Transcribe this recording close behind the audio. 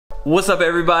What's up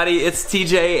everybody, it's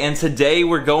TJ and today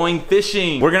we're going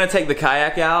fishing. We're gonna take the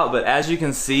kayak out, but as you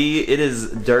can see, it is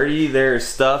dirty. There's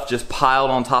stuff just piled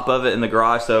on top of it in the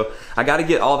garage, so I gotta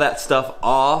get all that stuff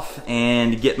off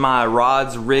and get my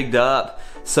rods rigged up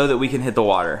so that we can hit the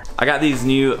water. I got these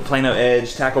new Plano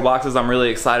Edge tackle boxes I'm really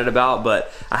excited about,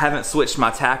 but I haven't switched my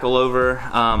tackle over.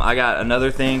 I got another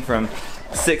thing from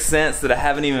 6 Sense that I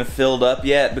haven't even filled up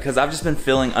yet because I've just been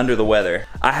feeling under the weather.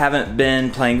 I haven't been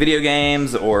playing video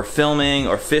games or filming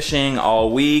or fishing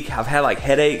all week. I've had like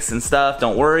headaches and stuff.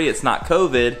 Don't worry, it's not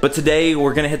COVID. But today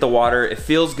we're gonna hit the water. It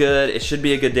feels good. It should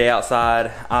be a good day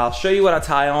outside. I'll show you what I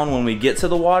tie on when we get to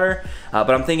the water,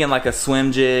 but I'm thinking like a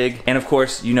swim jig. And of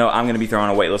course, you know I'm gonna be throwing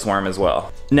a weightless worm as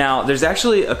well. Now, there's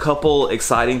actually a couple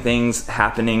exciting things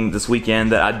happening this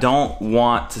weekend that I don't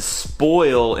want to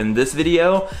spoil in this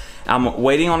video. I'm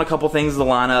waiting on a couple things to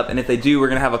line up, and if they do, we're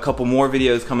gonna have a couple more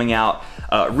videos coming out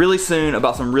really soon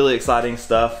about some really exciting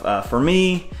stuff for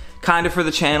me, kind of for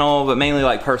the channel, but mainly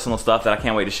like personal stuff that I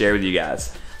can't wait to share with you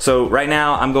guys. So right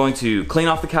now, I'm going to clean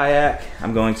off the kayak.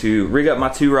 I'm going to rig up my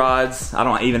 2 rods. I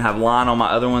don't even have line on my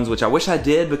other ones, which I wish I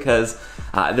did because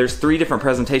there's 3 different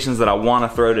presentations that I want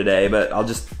to throw today, but I'll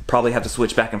just probably have to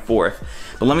switch back and forth.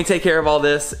 But let me take care of all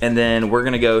this, and then we're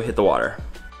gonna go hit the water.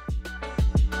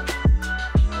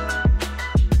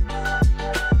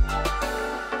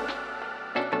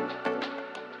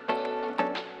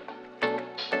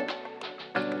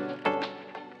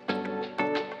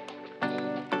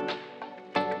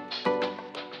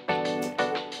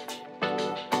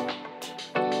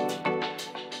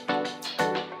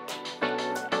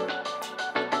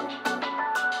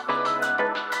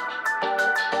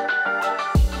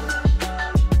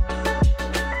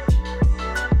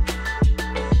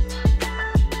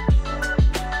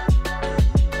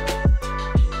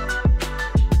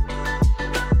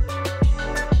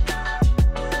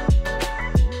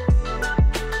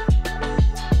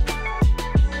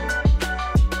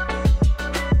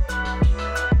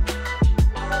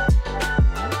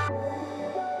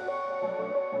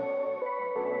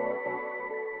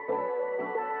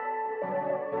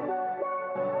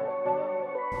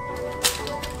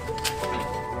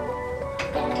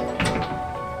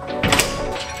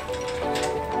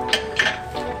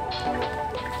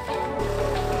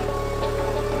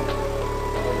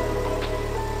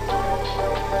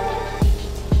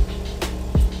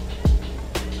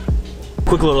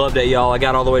 Quick little update, y'all. I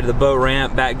got all the way to the boat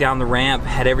ramp, back down the ramp,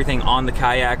 had everything on the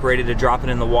kayak ready to drop it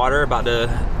in the water, about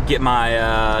to get my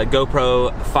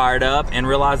GoPro fired up, and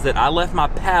realized that I left my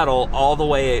paddle all the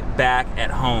way back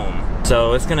at home.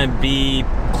 So it's gonna be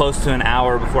close to an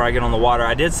hour before I get on the water.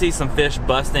 I did see some fish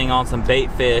busting on some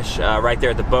bait fish right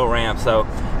there at the boat ramp, so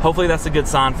hopefully that's a good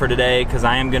sign for today, because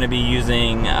I am gonna be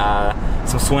using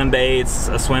some swim baits,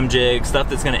 a swim jig, stuff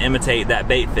that's gonna imitate that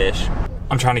bait fish.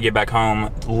 I'm trying to get back home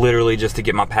literally just to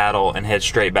get my paddle and head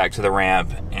straight back to the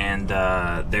ramp, and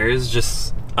there is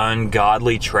just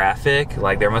ungodly traffic.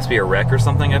 Like there must be a wreck or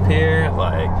something up here.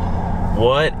 Like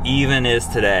what even is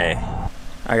today?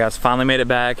 Alright guys, finally made it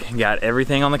back, got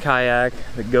everything on the kayak,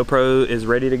 the GoPro is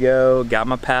ready to go, got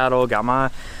my paddle, got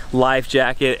my life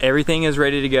jacket, everything is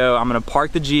ready to go. I'm gonna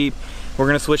park the Jeep, we're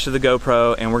gonna switch to the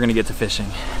GoPro, and we're gonna get to fishing.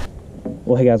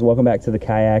 Well hey guys, welcome back to the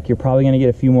kayak. You're probably gonna get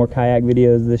a few more kayak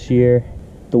videos this year.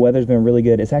 The weather's been really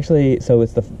good. It's actually, so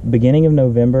it's the beginning of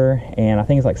November, and I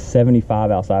think it's like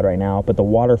 75 outside right now, but the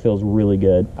water feels really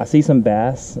good. I see some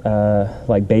bass,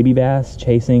 like baby bass,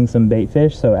 chasing some bait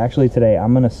fish. So actually today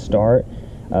I'm gonna start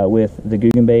with the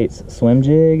Googan Baits swim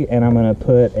jig, and I'm gonna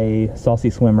put a Saucy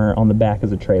Swimmer on the back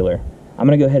as a trailer. I'm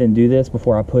gonna go ahead and do this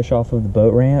before I push off of the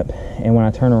boat ramp, and when I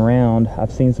turn around,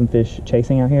 I've seen some fish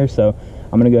chasing out here, so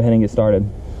I'm gonna go ahead and get started.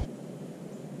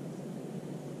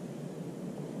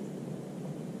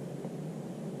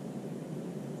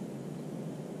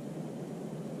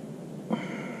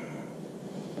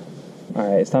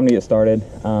 Alright, it's time to get started.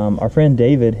 Our friend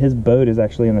David, his boat is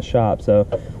actually in the shop, so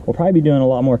we'll probably be doing a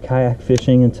lot more kayak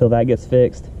fishing until that gets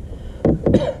fixed.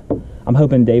 I'm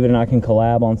hoping David and I can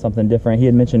collab on something different. He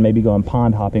had mentioned maybe going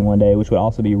pond hopping one day, which would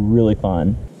also be really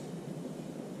fun.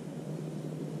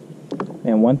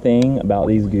 And one thing about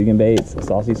these Googan Baits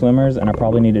Saucy Swimmers, and I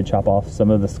probably need to chop off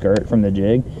some of the skirt from the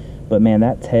jig, but man,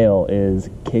 that tail is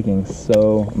kicking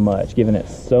so much, giving it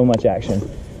so much action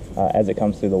as it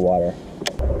comes through the water.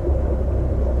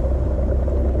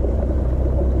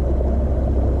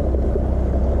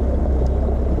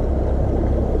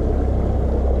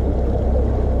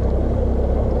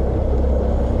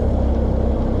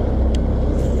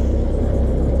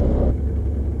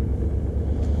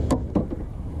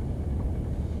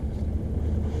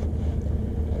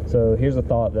 here's a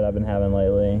thought that I've been having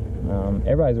lately.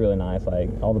 Everybody's really nice, like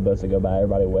all the boats that go by,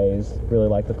 everybody waves. Really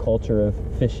like the culture of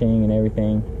fishing and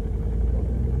everything.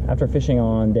 After fishing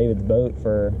on David's boat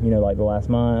for, you know, like the last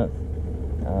month,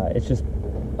 it's just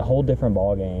a whole different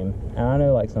ball game. And I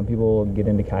know like some people get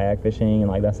into kayak fishing and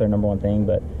like that's their number one thing,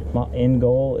 but my end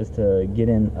goal is to get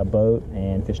in a boat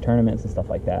and fish tournaments and stuff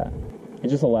like that. It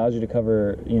just allows you to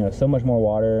cover, you know, so much more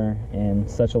water in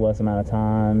such a less amount of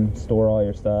time, store all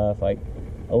your stuff, like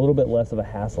a little bit less of a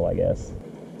hassle, I guess.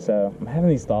 So I'm having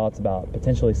these thoughts about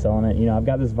potentially selling it. You know, I've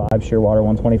got this Vibe Shearwater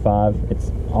 125.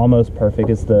 It's almost perfect.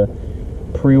 It's the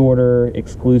pre-order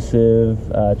exclusive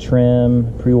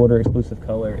trim, pre-order exclusive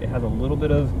color. It has a little bit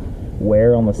of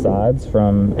wear on the sides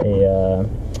from a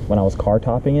when I was car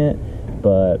topping it,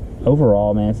 but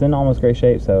overall, man, it's in almost great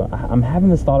shape. So I'm having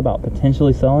this thought about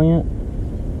potentially selling it,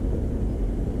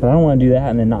 but I don't want to do that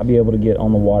and then not be able to get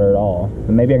on the water at all.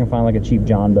 But maybe I can find like a cheap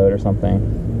John boat or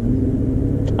something.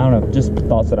 I don't know, just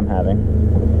thoughts that I'm having.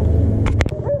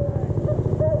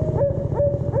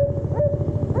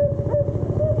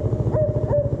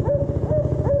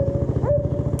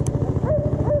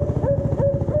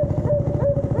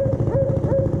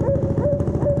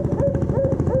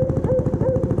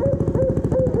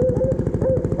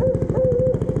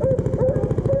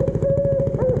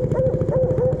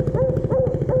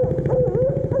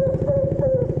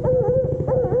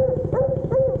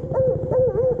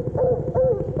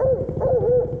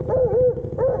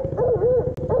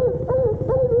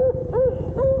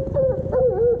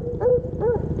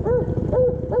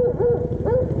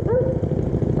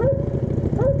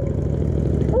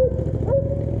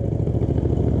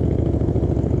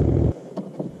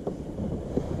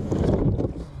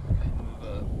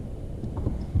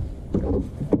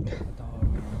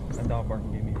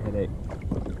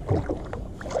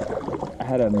 I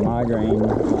had a migraine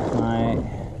last night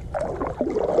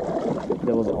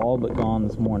that was all but gone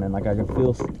this morning. Like I could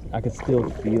still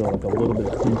feel like a little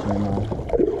bit of tension in my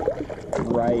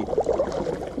right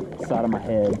side of my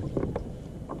head.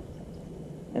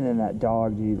 And then that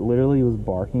dog, dude, literally was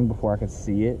barking before I could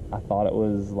see it. I thought it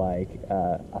was like,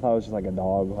 just like a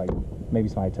dog, like maybe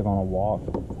somebody took on a walk.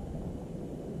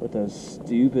 But those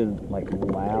stupid, like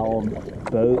loud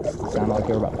boats that sounded like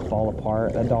they were about to fall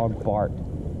apart. That dog barked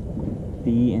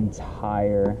the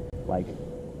entire like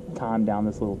time down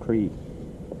this little creek,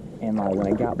 and like when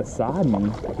it got beside me,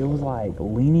 it was like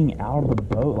leaning out of the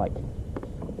boat, like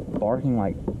barking,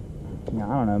 like, you know,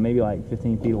 I don't know, maybe like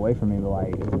 15 feet away from me, but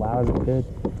like as loud as it could.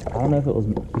 I don't know if it was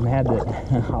mad that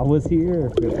I was here, or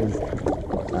if it was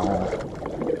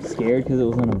scared because it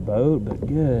was in a boat. But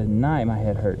good night, my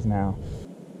head hurts now.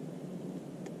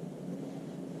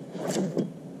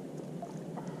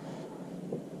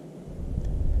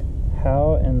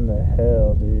 How in the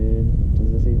hell, dude,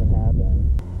 does this even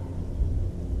happen?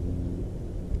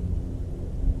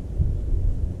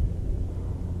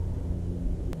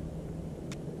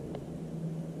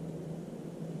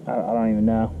 I don't even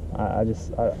know. I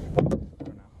don't know.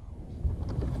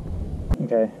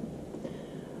 Okay.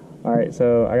 Alright,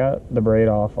 so I got the braid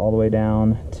off all the way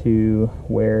down to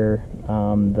where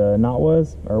the knot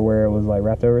was, or where it was like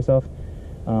wrapped over itself.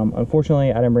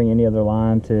 Unfortunately, I didn't bring any other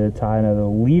line to tie another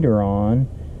leader on,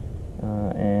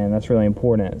 and that's really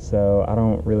important. So I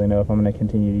don't really know if I'm going to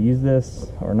continue to use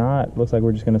this or not. Looks like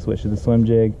we're just going to switch to the swim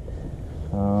jig.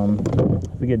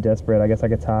 If we get desperate, I guess I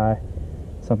could tie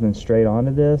something straight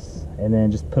onto this and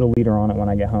then just put a leader on it when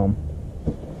I get home.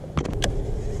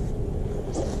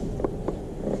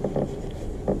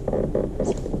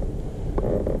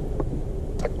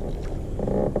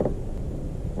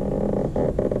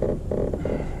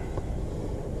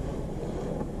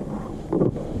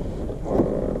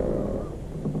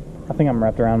 I think I'm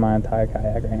wrapped around my entire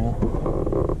kayak right now.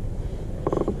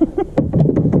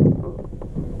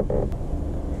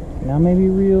 Now maybe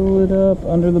reel it up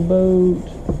under the boat.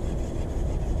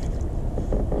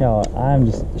 Y'all, I'm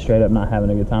just straight up not having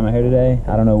a good time out here today.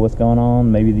 I don't know what's going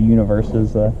on. Maybe the universe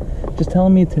is just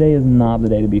telling me today is not the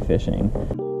day to be fishing.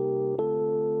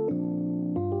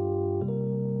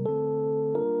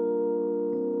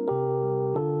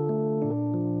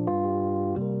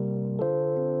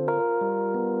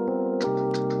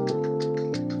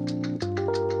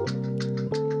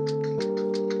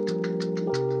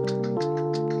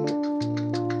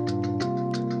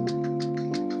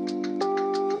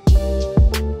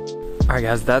 Alright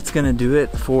guys, that's gonna do it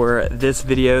for this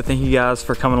video. Thank you guys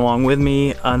for coming along with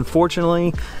me.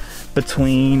 Unfortunately,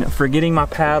 between forgetting my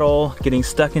paddle, getting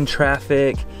stuck in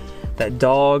traffic, that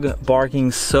dog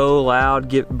barking so loud,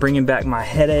 bringing back my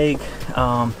headache,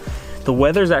 the The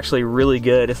weather's actually really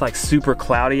good. It's like super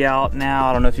cloudy out now.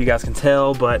 I don't know if you guys can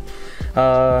tell, but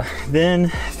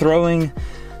then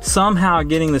somehow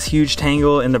getting this huge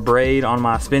tangle in the braid on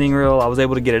my spinning reel. I was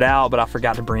able to get it out, but I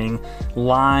forgot to bring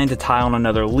line to tie on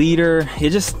another leader.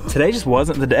 Today just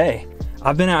wasn't the day.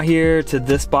 I've been out here to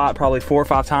this spot probably 4 or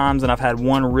 5 times, and I've had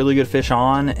one really good fish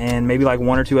on and maybe like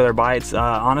 1 or 2 other bites.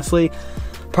 Honestly,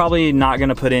 probably not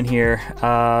gonna put in here.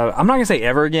 I'm not gonna say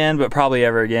ever again, but probably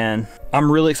ever again. I'm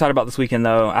really excited about this weekend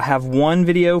though. I have 1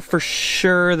 video for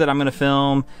sure that I'm gonna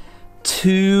film.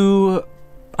 2,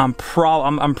 I'm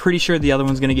pretty sure the other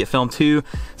one's gonna get filmed too.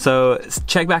 So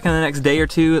check back in the next day or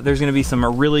 2. There's gonna be some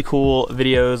really cool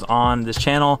videos on this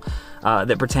channel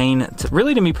that pertain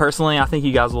really to me personally. I think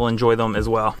you guys will enjoy them as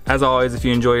well. As always, if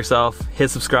you enjoy yourself, hit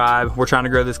subscribe. We're trying to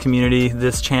grow this community,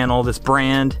 this channel, this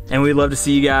brand, and we'd love to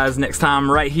see you guys next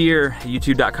time right here at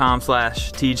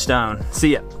youtube.com/TeejStone.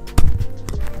 See ya.